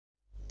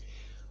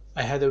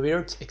I had a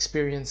weird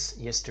experience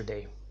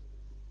yesterday.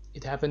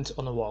 It happened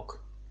on a walk.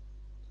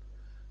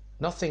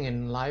 Nothing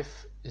in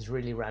life is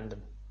really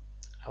random.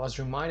 I was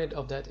reminded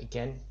of that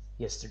again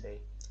yesterday.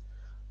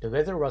 The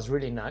weather was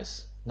really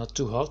nice, not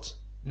too hot,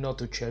 not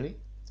too chilly.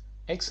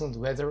 Excellent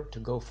weather to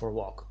go for a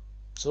walk.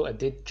 So I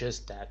did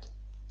just that.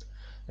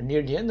 And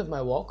near the end of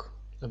my walk,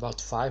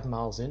 about 5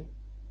 miles in,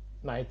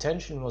 my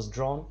attention was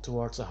drawn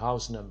towards a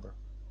house number.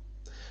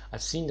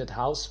 I've seen that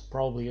house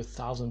probably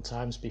 1,000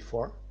 times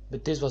before,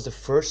 but this was the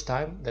first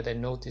time that I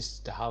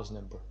noticed the house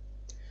number.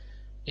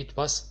 It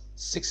was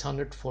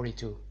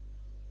 642.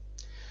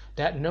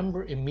 That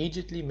number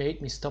immediately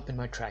made me stop in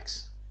my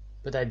tracks,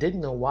 but I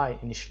didn't know why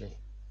initially.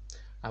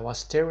 I was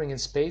staring in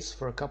space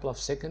for a couple of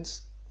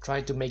seconds,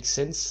 trying to make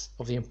sense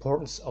of the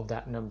importance of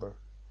that number.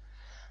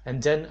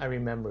 And then I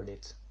remembered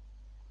it.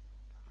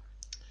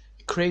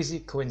 A crazy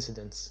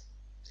coincidence.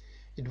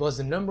 It was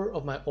the number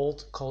of my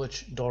old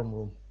college dorm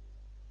room.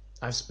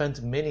 I've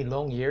spent many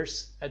long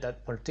years at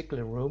that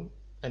particular room,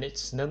 and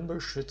its number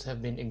should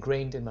have been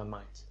ingrained in my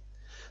mind.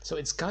 So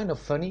it's kind of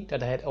funny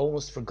that I had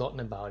almost forgotten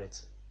about it.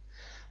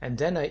 And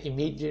then I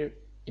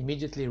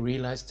immediately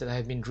realized that I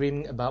had been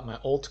dreaming about my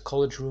old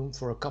college room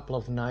for a couple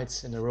of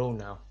nights in a row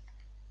now.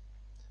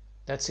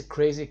 That's a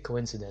crazy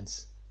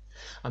coincidence.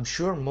 I'm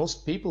sure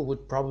most people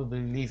would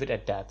probably leave it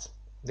at that.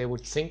 They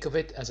would think of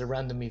it as a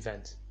random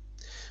event.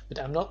 But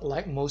I'm not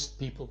like most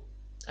people.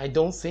 I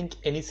don't think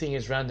anything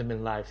is random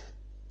in life.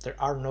 There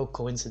are no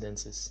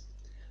coincidences.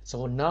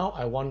 So now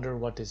I wonder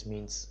what this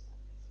means.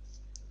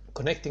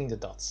 Connecting the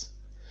dots.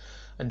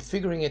 And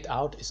figuring it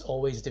out is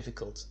always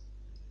difficult,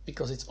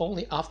 because it's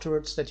only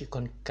afterwards that you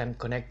can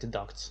connect the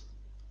dots.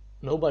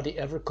 Nobody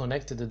ever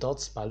connected the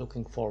dots by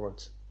looking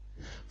forward.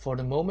 For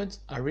the moment,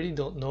 I really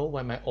don't know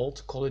why my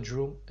old college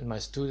room and my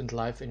student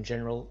life in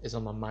general is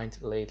on my mind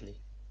lately.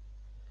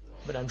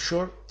 But I'm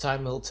sure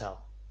time will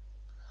tell.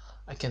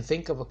 I can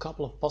think of a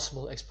couple of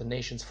possible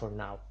explanations for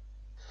now.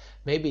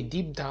 Maybe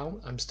deep down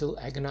I'm still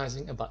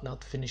agonizing about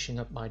not finishing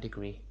up my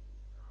degree.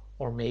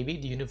 Or maybe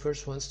the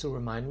universe wants to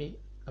remind me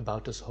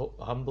about those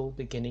humble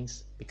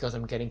beginnings because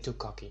I'm getting too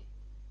cocky.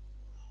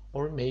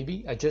 Or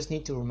maybe I just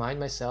need to remind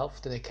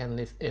myself that I can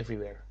live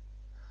everywhere,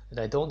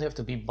 that I don't have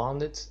to be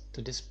bonded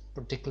to this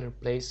particular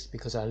place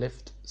because I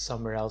lived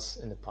somewhere else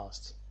in the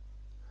past.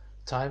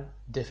 Time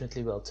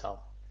definitely will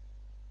tell.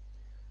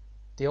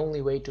 The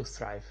only way to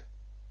thrive.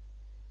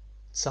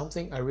 It's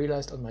something I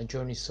realized on my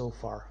journey so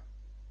far.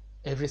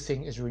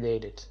 Everything is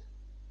related.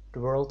 The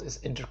world is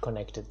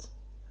interconnected.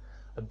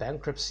 A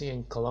bankruptcy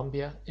in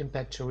Colombia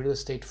impacts a real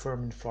estate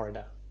firm in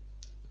Florida.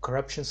 A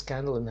corruption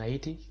scandal in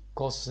Haiti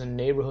causes a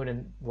neighborhood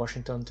in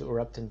Washington to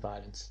erupt in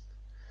violence.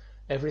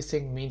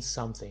 Everything means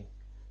something.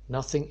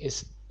 Nothing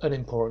is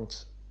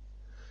unimportant.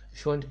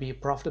 If you want to be a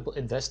profitable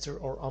investor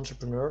or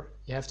entrepreneur,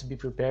 you have to be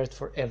prepared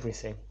for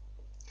everything.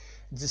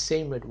 It's the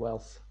same with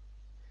wealth.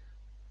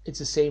 It's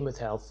the same with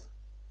health.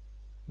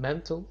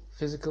 Mental,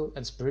 physical,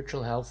 and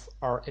spiritual health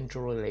are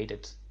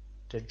interrelated.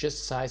 They're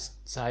just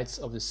sides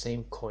of the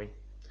same coin.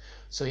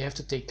 So you have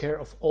to take care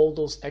of all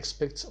those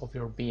aspects of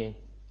your being.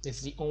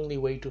 It's the only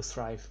way to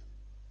thrive.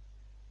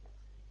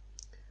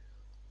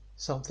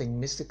 Something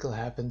mystical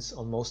happens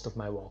on most of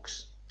my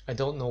walks. I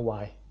don't know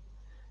why.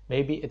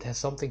 Maybe it has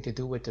something to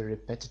do with the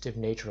repetitive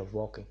nature of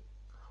walking.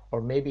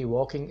 Or maybe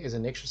walking is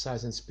an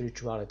exercise in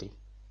spirituality.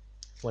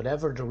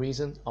 Whatever the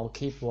reason, I'll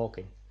keep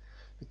walking,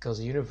 because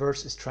the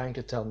universe is trying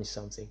to tell me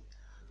something.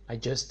 I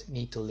just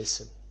need to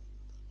listen.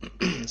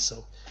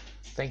 So,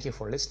 thank you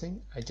for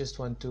listening. I just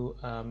want to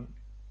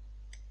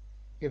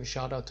give a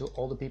shout out to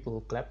all the people who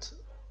clapped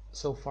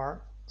so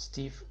far.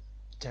 Steve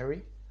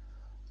Terry,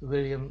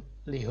 William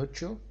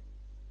Lihucho,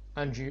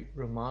 Angie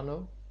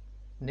Romano,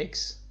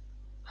 Nix,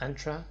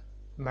 Antra,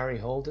 Mary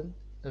Holden,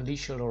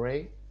 Alicia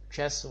Loray,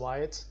 Chess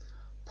Wyatt,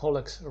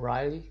 Pollux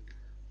Riley,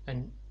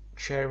 and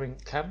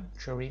Shireen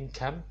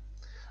Cam.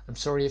 I'm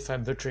sorry if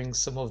I'm butchering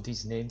some of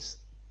these names.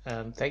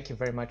 Thank you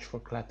very much for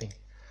clapping.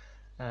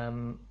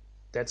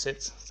 That's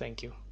it. Thank you.